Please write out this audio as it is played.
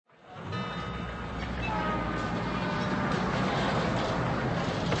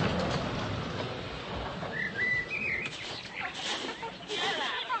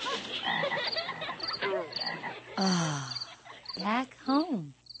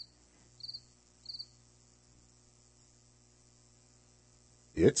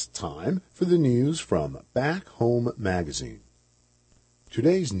It's time for the news from Back Home Magazine.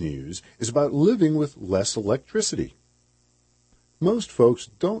 Today's news is about living with less electricity. Most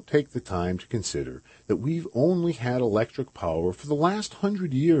folks don't take the time to consider that we've only had electric power for the last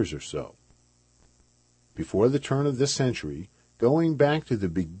 100 years or so. Before the turn of this century, going back to the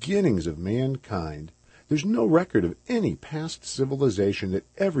beginnings of mankind, there's no record of any past civilization that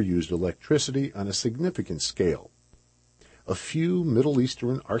ever used electricity on a significant scale. A few Middle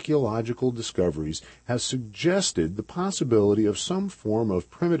Eastern archaeological discoveries have suggested the possibility of some form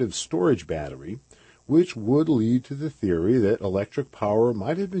of primitive storage battery, which would lead to the theory that electric power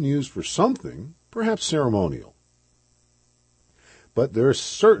might have been used for something, perhaps ceremonial. But there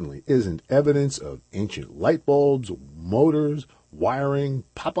certainly isn't evidence of ancient light bulbs, motors, wiring,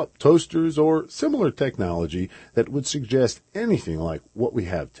 pop-up toasters, or similar technology that would suggest anything like what we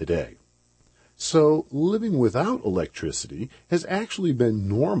have today. So living without electricity has actually been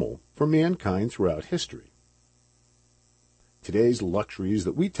normal for mankind throughout history. Today's luxuries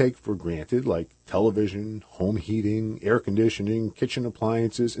that we take for granted, like television, home heating, air conditioning, kitchen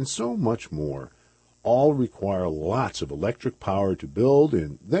appliances, and so much more, all require lots of electric power to build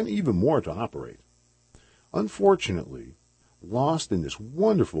and then even more to operate. Unfortunately, lost in this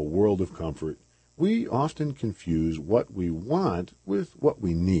wonderful world of comfort, we often confuse what we want with what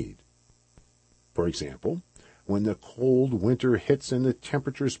we need. For example, when the cold winter hits and the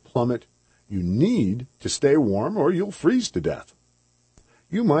temperatures plummet, you need to stay warm or you'll freeze to death.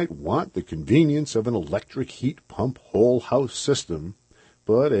 You might want the convenience of an electric heat pump whole house system,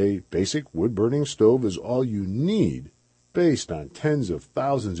 but a basic wood-burning stove is all you need based on tens of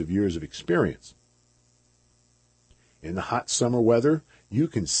thousands of years of experience. In the hot summer weather, you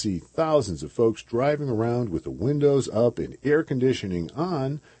can see thousands of folks driving around with the windows up and air conditioning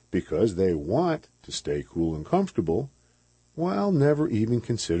on because they want to stay cool and comfortable, while never even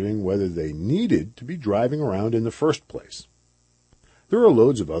considering whether they needed to be driving around in the first place. There are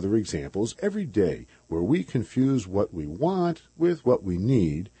loads of other examples every day where we confuse what we want with what we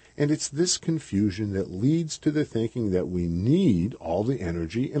need, and it's this confusion that leads to the thinking that we need all the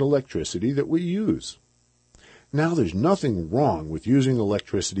energy and electricity that we use. Now, there's nothing wrong with using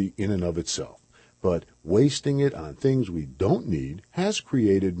electricity in and of itself, but wasting it on things we don't need has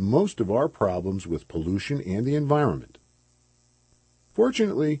created most of our problems with pollution and the environment.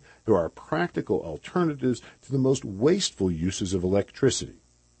 Fortunately, there are practical alternatives to the most wasteful uses of electricity.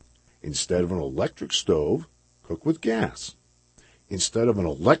 Instead of an electric stove, cook with gas. Instead of an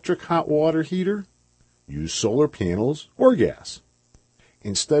electric hot water heater, use solar panels or gas.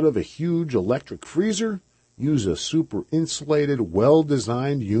 Instead of a huge electric freezer, use a super-insulated,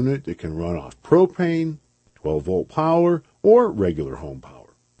 well-designed unit that can run off propane, 12-volt power, or regular home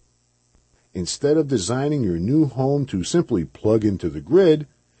power. Instead of designing your new home to simply plug into the grid,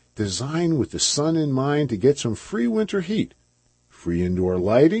 design with the sun in mind to get some free winter heat, free indoor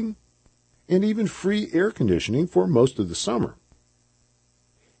lighting, and even free air conditioning for most of the summer.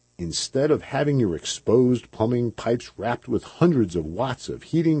 Instead of having your exposed plumbing pipes wrapped with hundreds of watts of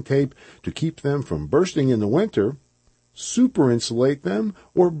heating tape to keep them from bursting in the winter, super-insulate them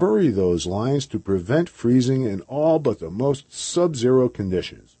or bury those lines to prevent freezing in all but the most sub-zero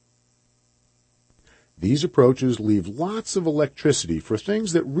conditions. These approaches leave lots of electricity for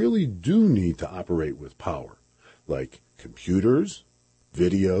things that really do need to operate with power, like computers,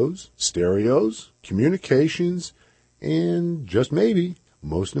 videos, stereos, communications, and just maybe,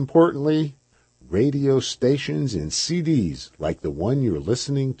 most importantly, radio stations and CDs like the one you're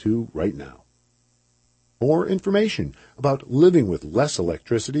listening to right now. More information about living with less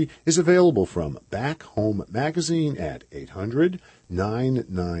electricity is available from Back Home Magazine at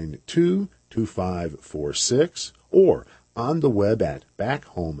 800-992-2546 or on the web at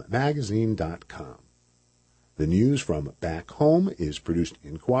backhomemagazine.com. The news from Back Home is produced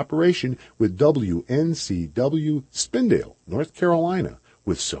in cooperation with WNCW Spindale, North Carolina,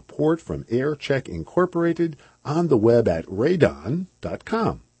 with support from Aircheck Incorporated on the web at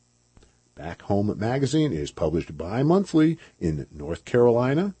radon.com. Back Home Magazine is published bi-monthly in North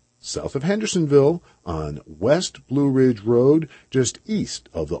Carolina, south of Hendersonville, on West Blue Ridge Road, just east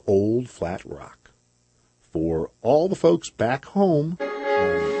of the Old Flat Rock. For all the folks back home, I'm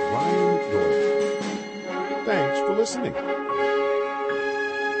Ryan Doyle. Thanks for listening.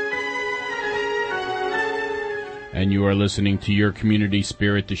 And you are listening to Your Community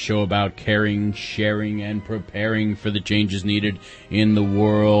Spirit, the show about caring, sharing, and preparing for the changes needed in the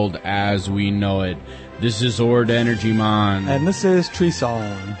world as we know it. This is Ord Energy Man. And this is Tree Song.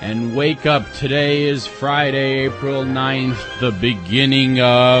 And wake up. Today is Friday, April 9th, the beginning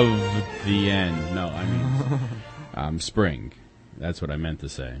of the end. No, I mean, spring. That's what I meant to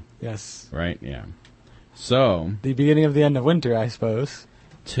say. Yes. Right? Yeah. So, The beginning of the end of winter, I suppose.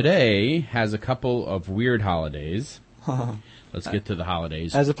 today has a couple of weird holidays. Let's get to the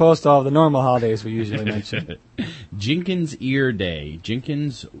holidays. As opposed to all the normal holidays we usually mention. Jenkins' Ear Day.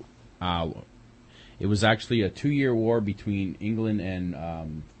 Jenkins, it was actually a 2-year war between England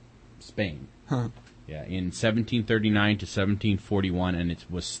and Spain. Huh. Yeah, in 1739 to 1741, and it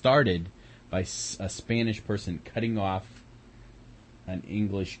was started by a Spanish person cutting off an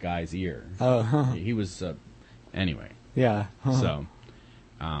English guy's ear. Oh, huh. He was, anyway. Yeah. So,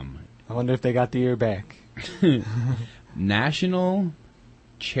 I wonder if they got the ear back. National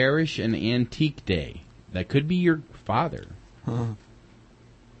Cherish an Antique Day. That could be your father.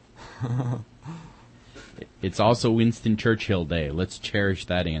 It's also Winston Churchill Day. Let's cherish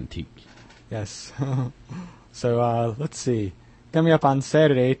that antique. Yes. So, let's see. Coming up on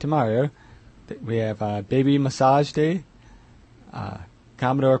Saturday, tomorrow, we have Baby Massage Day,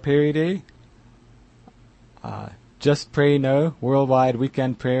 Commodore Perry Day, Just Pray No, Worldwide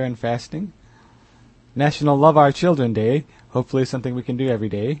Weekend Prayer and Fasting, National Love Our Children Day, hopefully something we can do every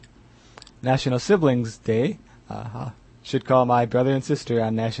day, National Siblings Day, should call my brother and sister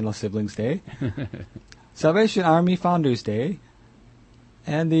on National Siblings Day, Salvation Army Founders Day,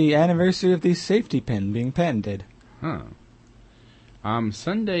 and the anniversary of the safety pin being patented. Huh.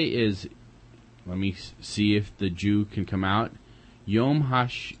 Sunday is, let me see if the Jew can come out, Yom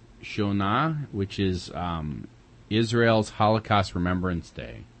HaShoah, which is Israel's Holocaust Remembrance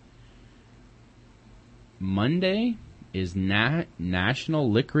Day. Monday is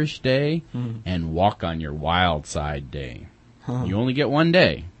National Licorice Day and Walk on Your Wild Side Day. You only get one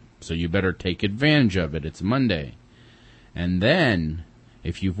day, so you better take advantage of it. It's Monday. And then,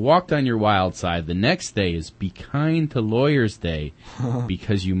 if you've walked on your wild side, the next day is Be Kind to Lawyers Day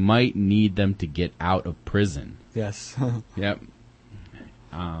because you might need them to get out of prison. Yes. Yep.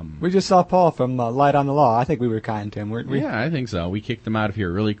 We just saw Paul from Light on the Law. I think we were kind to him, weren't we? Yeah, I think so. We kicked him out of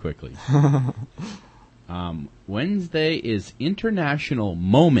here really quickly. Wednesday is International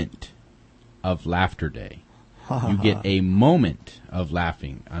Moment of Laughter Day. You get a moment of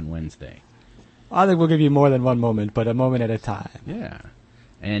laughing on Wednesday. I think we'll give you more than one moment, but a moment at a time. Yeah.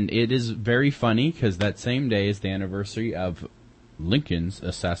 And it is very funny because that same day is the anniversary of Lincoln's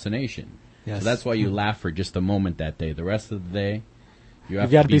assassination. Yes. So that's why you laugh for just a moment that day. The rest of the day, you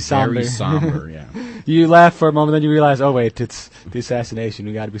have You've to be very somber. somber. Yeah. You laugh for a moment, then you realize, oh wait, it's the assassination.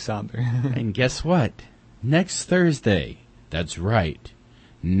 We got to be somber. And guess what? Next Thursday, that's right.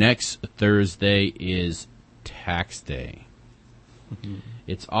 Next Thursday is Tax Day.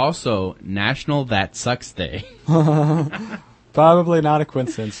 It's also National That Sucks Day. Probably not a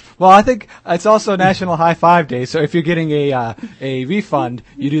coincidence. Well, I think it's also National High Five Day. So if you're getting a refund,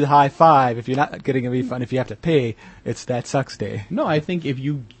 you do the high five. If you're not getting a refund, if you have to pay, it's That Sucks Day. No, I think if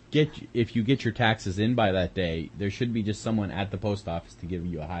you get your taxes in by that day, there should be just someone at the post office to give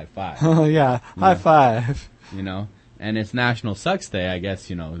you a high five. Yeah, high five. You know, and it's National Sucks Day, I guess,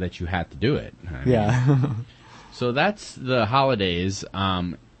 you know, that you had to do it. I mean, Yeah. So that's the holidays.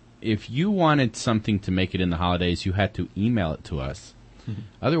 If you wanted something to make it in the holidays, you had to email it to us.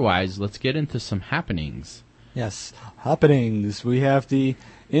 Otherwise, let's get into some happenings. Yes, happenings. We have the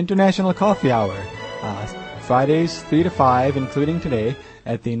International Coffee Hour, Fridays 3 to 5, including today,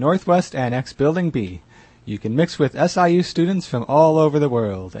 at the Northwest Annex, Building B. You can mix with SIU students from all over the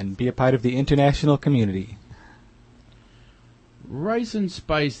world and be a part of the international community. Rice and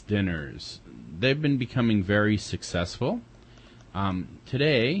Spice dinners. They've been becoming very successful.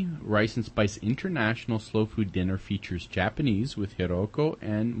 Today, Rice and Spice International Slow Food Dinner features Japanese with Hiroko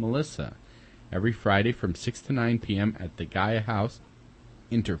and Melissa every Friday from 6 to 9 p.m. at the Gaia House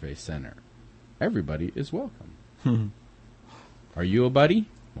Interfaith Center. Everybody is welcome. Are you a buddy?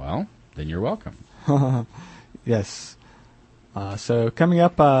 Well, then you're welcome. Yes. So coming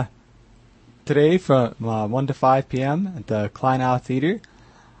up today from 1 to 5 p.m. at the Kleinau Theater,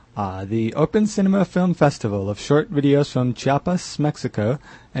 the Open Cinema Film Festival of short videos from Chiapas, Mexico,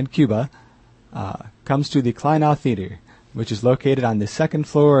 and Cuba comes to the Kleinau Theater, which is located on the second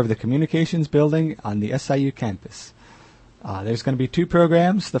floor of the Communications Building on the SIU campus. There's going to be 2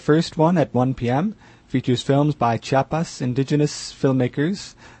 programs. The first one at 1 p.m. features films by Chiapas indigenous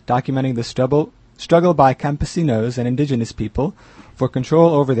filmmakers documenting the struggle by campesinos and indigenous people for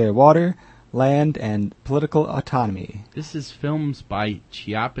control over their water, land, and political autonomy. This is films by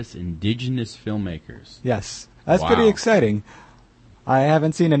Chiapas indigenous filmmakers. Yes, that's Wow. pretty exciting. I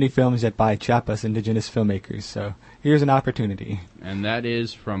haven't seen any films yet by Chiapas indigenous filmmakers, so here's an opportunity. And that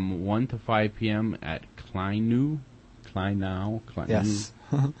is from 1 to 5 p.m. at Kleinau Yes.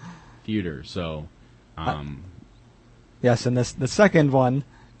 Theater. So, Yes, and the second one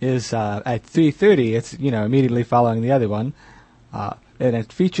is at 3:30. It's immediately following the other one, and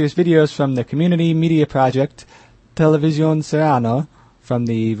it features videos from the community media project Televisión Serrano from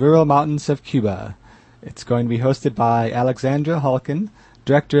the rural mountains of Cuba. It's going to be hosted by Alexandra Halkin,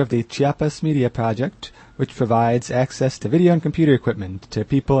 director of the Chiapas Media Project, which provides access to video and computer equipment to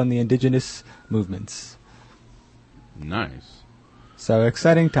people in the indigenous movements. Nice. So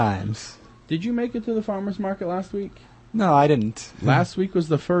exciting times. Did you make it to the farmer's market last week? No, I didn't. Last week was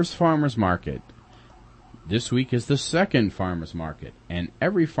the first farmer's market. This week is the second farmer's market. And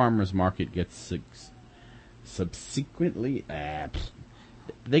every farmer's market gets subsequently...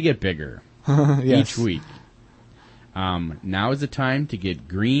 they get bigger Yes. each week. Now is the time to get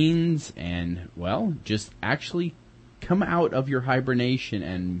greens and, well, just actually come out of your hibernation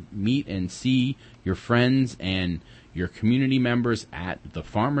and meet and see your friends and your community members at the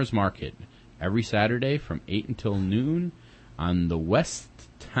farmer's market every Saturday from 8 until noon on the West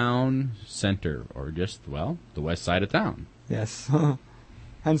Town Center, or just, well, the west side of town. Yes.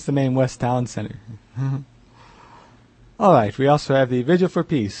 Hence the name West Town Center. All right, we also have the Vigil for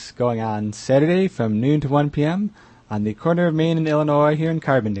Peace going on Saturday from noon to 1 p.m. on the corner of Main and Illinois here in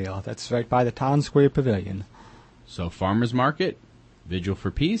Carbondale. That's right by the Town Square Pavilion. So farmer's market, Vigil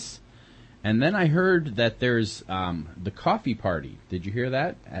for Peace. And then I heard that there's the coffee party. Did you hear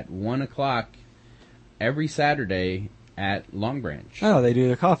that? At 1 o'clock every Saturday at Long Branch. Oh, they do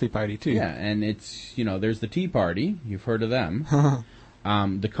the coffee party, too. Yeah, and it's, there's the tea party. You've heard of them.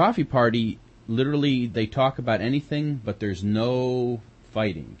 The coffee party, literally, they talk about anything, but there's no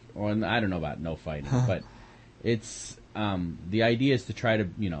fighting. Or I don't know about no fighting, but it's, the idea is to try to,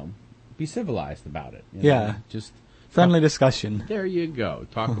 be civilized about it. Yeah. Just friendly discussion. There you go.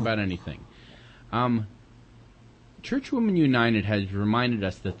 Talk about anything. Churchwomen United has reminded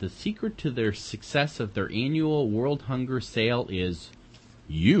us that the secret to their success of their annual World Hunger Sale is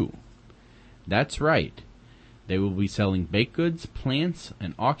you. That's right. They will be selling baked goods, plants,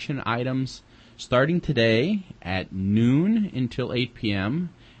 and auction items starting today at noon until 8 p.m.,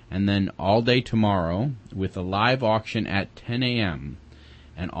 and then all day tomorrow with a live auction at 10 a.m.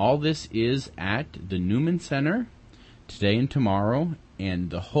 And all this is at the Newman Center today and tomorrow, and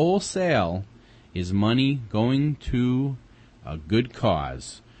the whole sale is money going to a good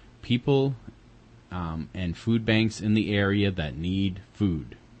cause. People and food banks in the area that need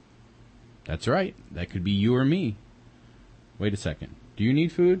food. That's right. That could be you or me. Wait a second. Do you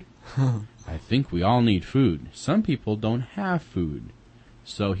need food? I think we all need food. Some people don't have food.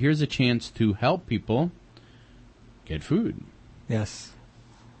 So here's a chance to help people get food. Yes.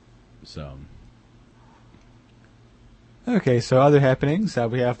 So. Okay, so other happenings.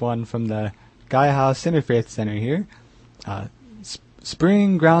 We have one from the Gaia House Interfaith Center here.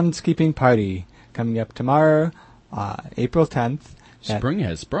 Spring Groundskeeping Party coming up tomorrow, April 10th. Spring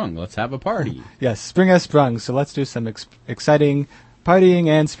has sprung. Let's have a party. Yes, spring has sprung, so let's do some exciting partying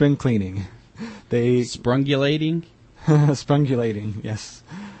and spring cleaning. Sprungulating? Sprungulating, yes.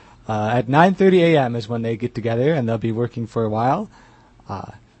 At 9:30 a.m. is when they get together, and they'll be working for a while.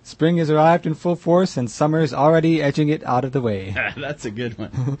 Spring has arrived in full force, and summer is already edging it out of the way. That's a good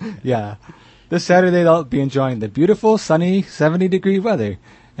one. Yeah. This Saturday, they'll be enjoying the beautiful, sunny, 70-degree weather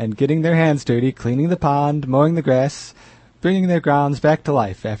and getting their hands dirty, cleaning the pond, mowing the grass, bringing their grounds back to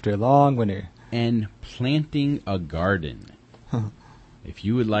life after a long winter. And planting a garden. If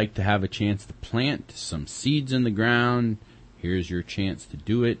you would like to have a chance to plant some seeds in the ground, here's your chance to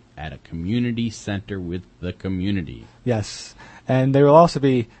do it at a community center with the community. Yes. And there will also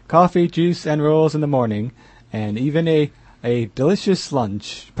be coffee, juice, and rolls in the morning, and even a delicious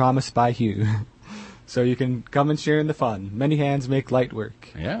lunch promised by Hugh. So you can come and share in the fun. Many hands make light work.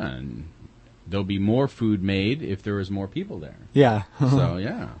 Yeah, and there'll be more food made if there is more people there. Yeah. So,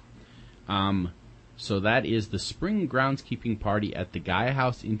 yeah. So that is the Spring Groundskeeping Party at the Gaia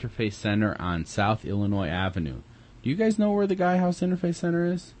House Interfaith Center on South Illinois Avenue. Do you guys know where the Gaia House Interfaith Center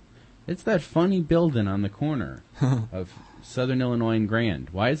is? It's that funny building on the corner of Southern Illinois and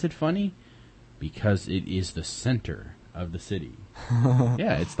Grand. Why is it funny? Because it is the center of the city.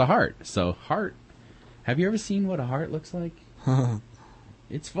 Yeah, it's the heart. So, heart. Have you ever seen what a heart looks like?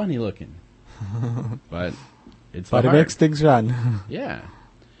 It's funny looking. But it's the But heart. it makes things run. Yeah.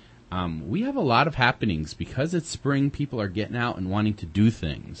 We have a lot of happenings. Because it's spring, people are getting out and wanting to do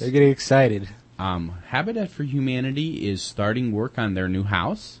things. They're getting excited. Habitat for Humanity is starting work on their new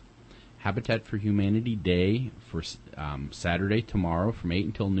house. Habitat for Humanity Day for Saturday, tomorrow, from 8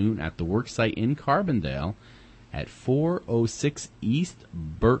 until noon at the worksite in Carbondale at 406 East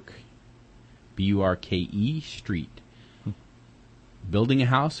Burke, Burke Street. Building a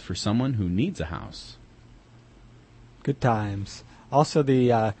house for someone who needs a house. Good times. Also,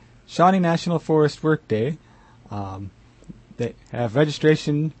 the Shawnee National Forest workday. They have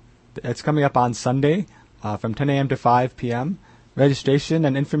registration. It's coming up on Sunday from 10 a.m. to 5 p.m. Registration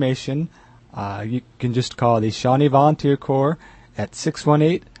and information, you can just call the Shawnee Volunteer Corps at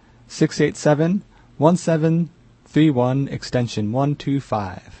 618-687-1731, extension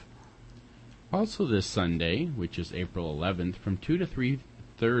 125. Also this Sunday, which is April 11th, from 2 to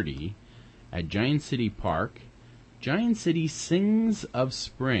 3:30 at Giant City Park, Giant City Sings of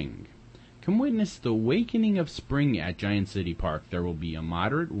Spring. Come witness the awakening of spring at Giant City Park. There will be a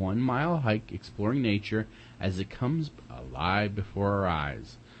moderate 1-mile hike exploring nature as it comes alive before our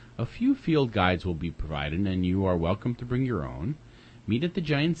eyes. A few field guides will be provided, and you are welcome to bring your own. Meet at the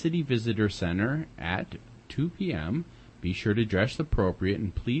Giant City Visitor Center at 2 p.m. Be sure to dress appropriate,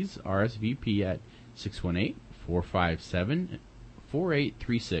 and please RSVP at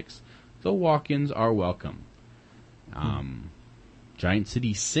 618-457-4836. The walk-ins are welcome. Giant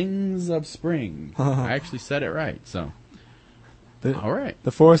City Sings of Spring. I actually said it right, so. All right.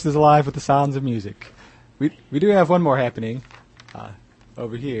 The forest is alive with the sounds of music. We do have one more happening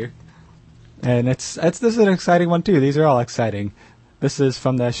over here. And this is an exciting one, too. These are all exciting. This is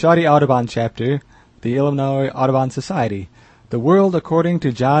from the Shawnee Audubon chapter, the Illinois Audubon Society. The World According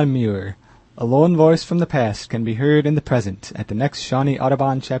to John Muir. A lone voice from the past can be heard in the present at the next Shawnee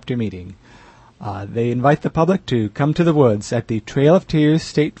Audubon chapter meeting. They invite the public to come to the woods at the Trail of Tears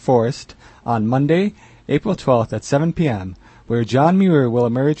State Forest on Monday, April 12th at 7 p.m., where John Muir will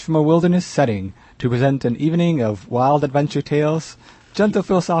emerge from a wilderness setting to present an evening of wild adventure tales, gentle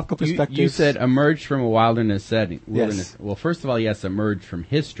philosophical perspectives. You said emerged from a wilderness setting. Yes. Well, first of all, yes, emerged from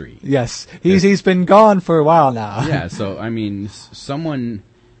history. Yes. He's been gone for a while now. Yeah, so, I mean, someone...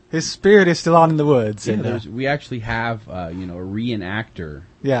 His spirit is still on in the woods. Yeah, and, we actually have, a reenactor.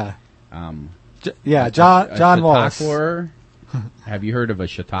 Yeah. John Wallace. Have you heard of a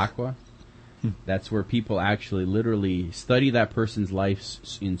Chautauqua? That's where people actually literally study that person's life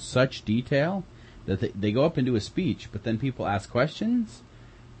in such detail that they go up and do a speech, but then people ask questions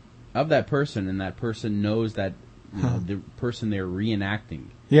of that person, and that person knows that the person they're reenacting.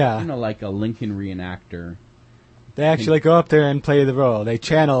 Yeah. Like a Lincoln reenactor. They actually go up there and play the role. They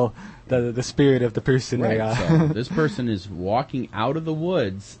channel the spirit of the person. Right. So this person is walking out of the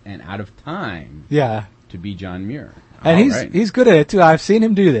woods and out of time. Yeah. To be John Muir. And he's good at it too. I've seen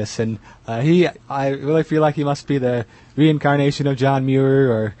him do this, and I really feel like he must be the reincarnation of John Muir,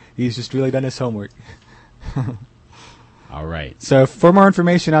 or he's just really done his homework. All right. So for more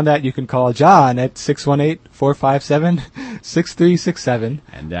information on that, you can call John at 618-457-6367.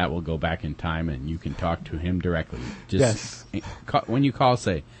 And that will go back in time, and you can talk to him directly. Yes. When you call,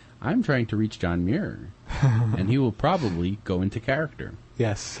 say, I'm trying to reach John Muir, and he will probably go into character.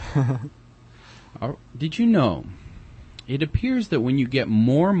 Yes. Did you know? It appears that when you get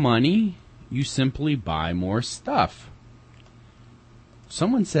more money, you simply buy more stuff.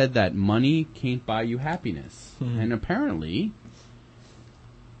 Someone said that money can't buy you happiness. And apparently,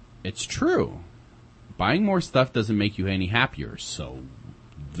 it's true. Buying more stuff doesn't make you any happier. So,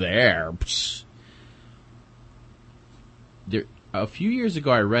 there. A few years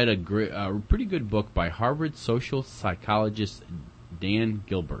ago, I read a pretty good book by Harvard social psychologist Dan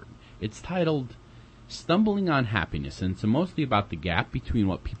Gilbert. It's titled Stumbling on Happiness, and it's mostly about the gap between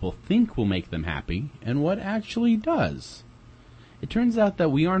what people think will make them happy and what actually does. It turns out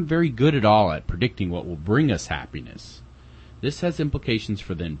that we aren't very good at all at predicting what will bring us happiness. This has implications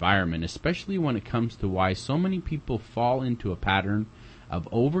for the environment, especially when it comes to why so many people fall into a pattern of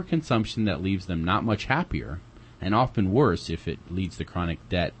overconsumption that leaves them not much happier, and often worse if it leads to chronic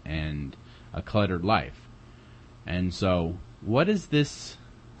debt and a cluttered life. And so, what is this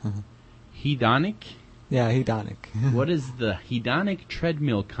hedonic? Yeah, hedonic. What does the hedonic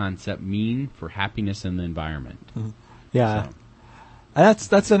treadmill concept mean for happiness in the environment? Yeah. So.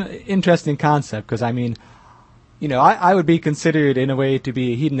 That's an interesting concept, because, I mean, I would be considered in a way to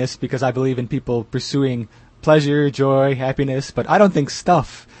be a hedonist because I believe in people pursuing pleasure, joy, happiness, but I don't think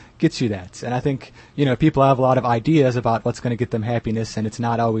stuff gets you that. And I think, people have a lot of ideas about what's going to get them happiness, and it's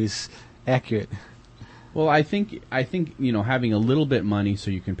not always accurate. Well, I think having a little bit money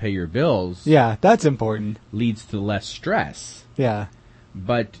so you can pay your bills. Yeah, that's important. Leads to less stress. Yeah.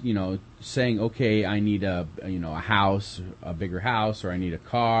 But, saying, okay, I need a house, a bigger house, or I need a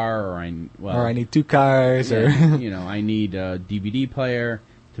car, or I need 2 cars, or I need a DVD player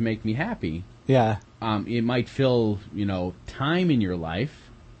to make me happy. Yeah. It might fill, time in your life,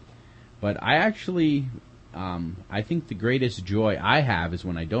 but I actually, I think the greatest joy I have is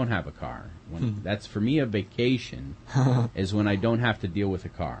when I don't have a car. That's for me a vacation, is when I don't have to deal with a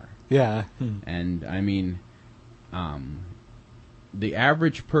car. Yeah. And I mean, the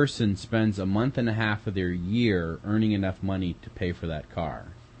average person spends a month and a half of their year earning enough money to pay for that car.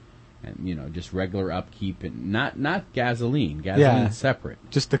 And, just regular upkeep, and not gasoline. Gasoline's separate.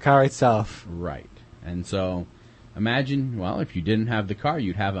 Just the car itself. Right. And so, imagine, well, if you didn't have the car,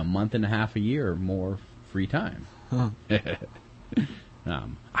 you'd have a month and a half a year more free time. Huh.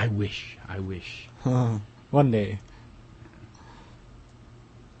 I wish. One day.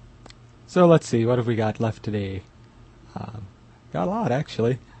 So let's see, what have we got left today? Got a lot,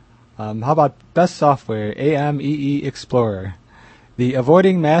 actually. How about best software, AMEE Explorer, the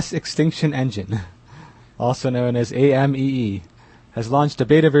Avoiding Mass Extinction Engine, also known as AMEE, has launched a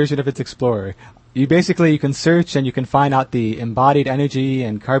beta version of its Explorer. You can search and you can find out the embodied energy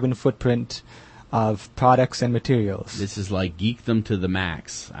and carbon footprint of products and materials. This is like geekdom to the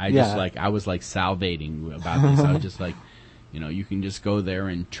max. I was like salivating about this. I was just like, you can just go there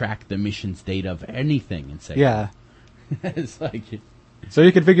and track the emissions data of anything and say, yeah. It's like, so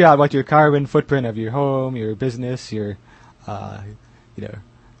you can figure out what your carbon footprint of your home, your business, your,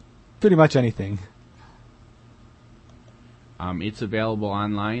 pretty much anything. It's available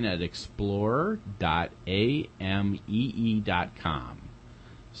online at explorer.amee.com.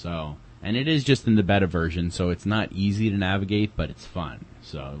 So, and it is just in the beta version, so it's not easy to navigate, but it's fun.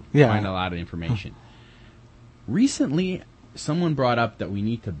 So, find a lot of information. Recently, someone brought up that we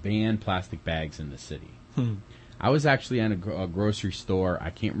need to ban plastic bags in the city. I was actually at a grocery store. I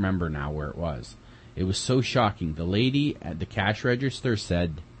can't remember now where it was. It was so shocking. The lady at the cash register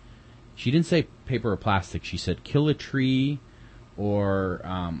said, she didn't say paper or plastic. She said kill a tree or,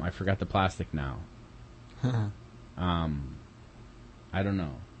 I forgot the plastic now. I don't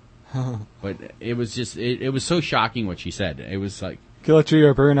know. But it was just, it was so shocking what she said. It was like, kill a tree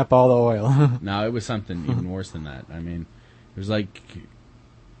or burn up all the oil. No, it was something even worse than that. I mean, it was like,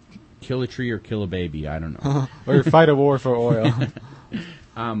 kill a tree or kill a baby. I don't know. Or fight a war for oil.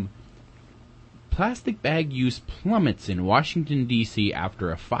 Plastic bag use plummets in Washington, D.C. after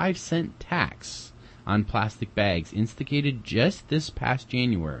a 5-cent tax on plastic bags instigated just this past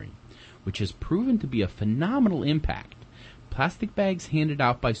January, which has proven to be a phenomenal impact. Plastic bags handed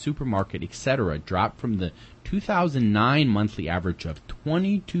out by supermarket, etc., dropped from the 2009 monthly average of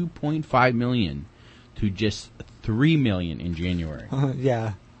 22.5 million to just 3 million in January.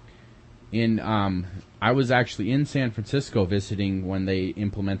 Yeah. I was actually in San Francisco visiting when they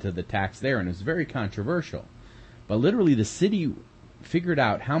implemented the tax there, and it was very controversial. But literally the city figured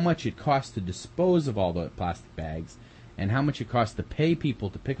out how much it cost to dispose of all the plastic bags and how much it cost to pay people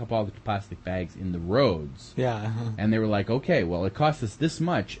to pick up all the plastic bags in the roads. Yeah. And they were like, okay, well, it costs us this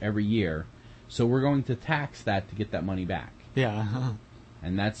much every year, so we're going to tax that to get that money back. Yeah.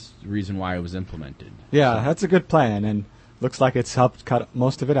 And that's the reason why it was implemented. Yeah, so, that's a good plan, and looks like it's helped cut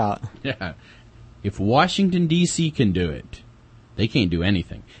most of it out. Yeah. If Washington, D.C. can do it, they can't do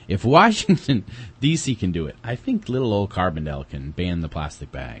anything. If Washington, D.C. can do it, I think little old Carbondale can ban the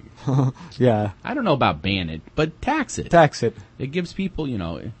plastic bag. Yeah. I don't know about ban it, but tax it. Tax it. It gives people,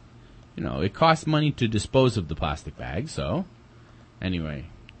 it costs money to dispose of the plastic bag, so anyway,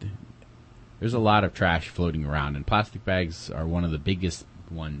 there's a lot of trash floating around, and plastic bags are one of the biggest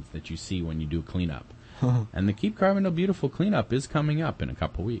ones that you see when you do cleanup. And the Keep Carbondale Beautiful cleanup is coming up in a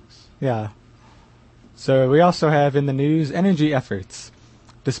couple weeks. Yeah. So we also have in the news energy efforts.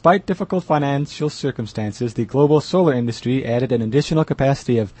 Despite difficult financial circumstances, the global solar industry added an additional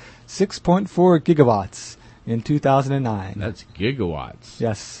capacity of 6.4 gigawatts in 2009. That's gigawatts.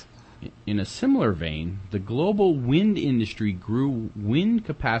 Yes. In a similar vein, the global wind industry grew wind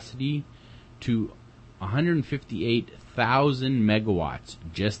capacity to 158,000 megawatts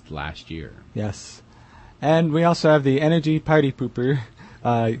just last year. Yes. And we also have the energy party pooper,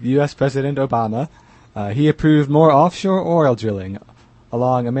 U.S. President Obama. He approved more offshore oil drilling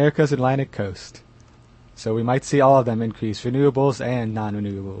along America's Atlantic coast. So we might see all of them increase, renewables and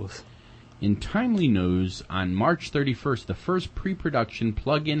non-renewables. In timely news, on March 31st, the first pre-production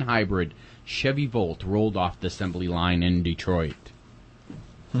plug-in hybrid Chevy Volt rolled off the assembly line in Detroit.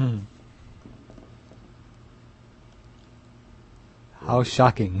 How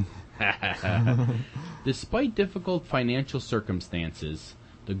shocking. Despite difficult financial circumstances,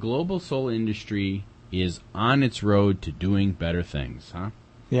 the global solar industry is on its road to doing better things, huh?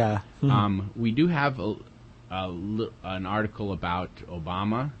 Yeah. We do have an article about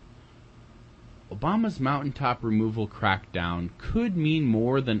Obama. Obama's mountaintop removal crackdown could mean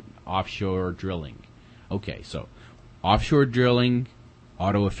more than offshore drilling. Okay, so offshore drilling,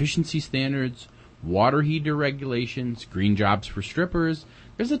 auto efficiency standards, water heater regulations, green jobs for strippers.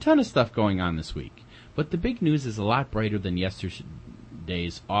 There's a ton of stuff going on this week. But the big news is a lot brighter than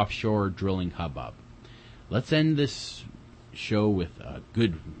yesterday's offshore drilling hubbub. let's end this show with a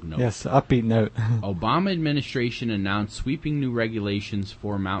good note. Yes, upbeat note. Obama administration announced sweeping new regulations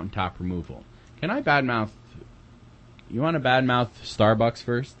for mountaintop removal. Can I badmouth? You want to badmouth Starbucks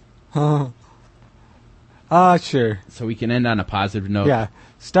first? Sure. So we can end on a positive note? Yeah.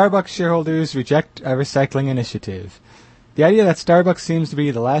 Starbucks shareholders reject a recycling initiative. The idea that Starbucks seems to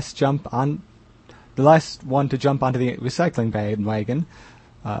be the last one to jump onto the recycling bandwagon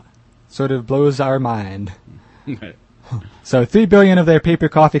sort of blows our mind. So 3 billion of their paper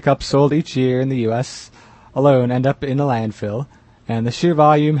coffee cups sold each year in the U.S. alone end up in a landfill, and the sheer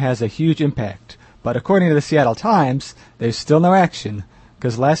volume has a huge impact. But according to the Seattle Times, there's still no action,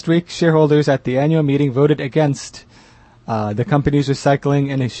 because last week shareholders at the annual meeting voted against the company's recycling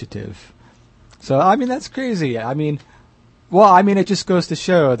initiative. So, I mean, that's crazy. It just goes to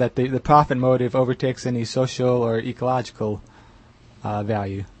show that the profit motive overtakes any social or ecological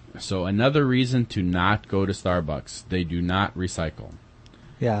value. So another reason to not go to Starbucks. They do not recycle.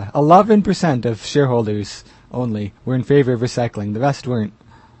 Yeah, 11% of shareholders only were in favor of recycling. The rest weren't.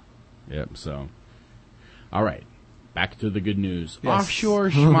 Yep, so. All right, back to the good news. Yes.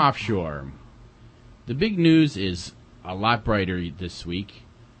 Offshore, schmoffshore. The big news is a lot brighter this week.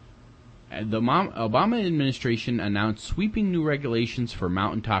 The Obama administration announced sweeping new regulations for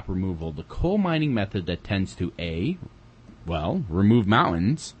mountaintop removal, the coal mining method that tends to A, remove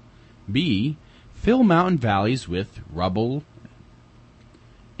mountains, B, fill mountain valleys with rubble,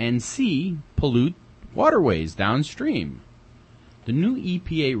 and C, pollute waterways downstream. The new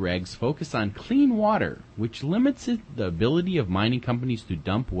EPA regs focus on clean water, which limits the ability of mining companies to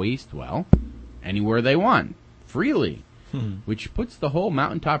dump waste, anywhere they want, freely, which puts the whole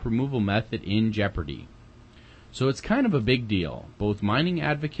mountaintop removal method in jeopardy. So it's kind of a big deal. Both mining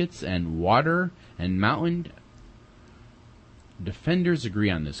advocates and water and mountain defenders agree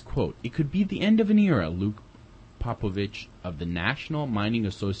on this. Quote, "It could be the end of an era," Luke Popovich of the National Mining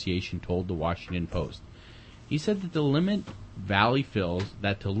Association told the Washington Post. He said that to limit valley fills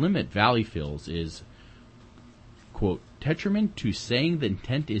is, quote, "detriment to saying the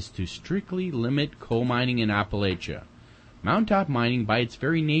intent is to strictly limit coal mining in Appalachia. Mountaintop mining, by its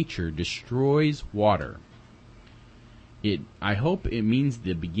very nature, destroys water. I hope it means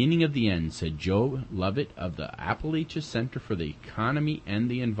the beginning of the end," said Joe Lovett of the Appalachia Center for the Economy and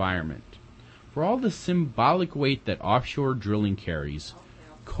the Environment. For all the symbolic weight that offshore drilling carries,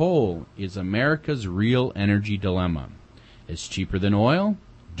 coal is America's real energy dilemma. It's cheaper than oil,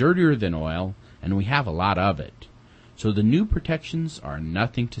 dirtier than oil, and we have a lot of it. So the new protections are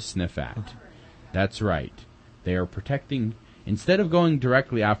nothing to sniff at. That's right. They are protecting, instead of going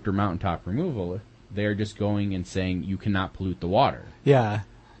directly after mountaintop removal, they're just going and saying you cannot pollute the water. Yeah.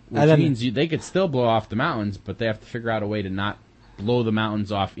 Which means they could still blow off the mountains, but they have to figure out a way to not blow the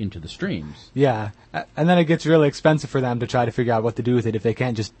mountains off into the streams. Yeah. And then it gets really expensive for them to try to figure out what to do with it if they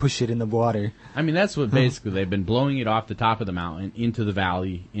can't just push it in the water. I mean, that's what basically they've been blowing it off the top of the mountain, into the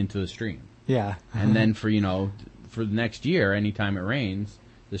valley, into the stream. Yeah. And then for the next year, anytime it rains,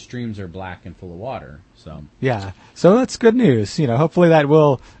 the streams are black and full of water. So yeah, so that's good news. Hopefully that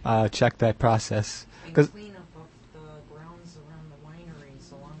will check that process. And clean up of the grounds around the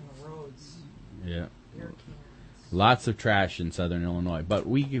wineries, along the roads. Yeah. Beer cans. Lots of trash in southern Illinois. But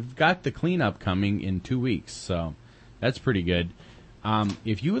we've got the cleanup coming in 2 weeks, so that's pretty good.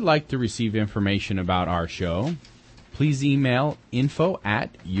 If you would like to receive information about our show, please email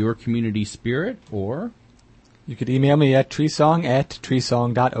info@yourcommunityspirit, or you could email me at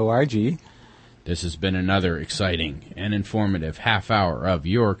treesong@treesong.org. This has been another exciting and informative half hour of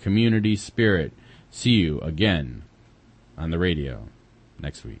Your Community Spirit. See you again on the radio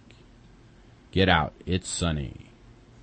next week. Get out. It's sunny.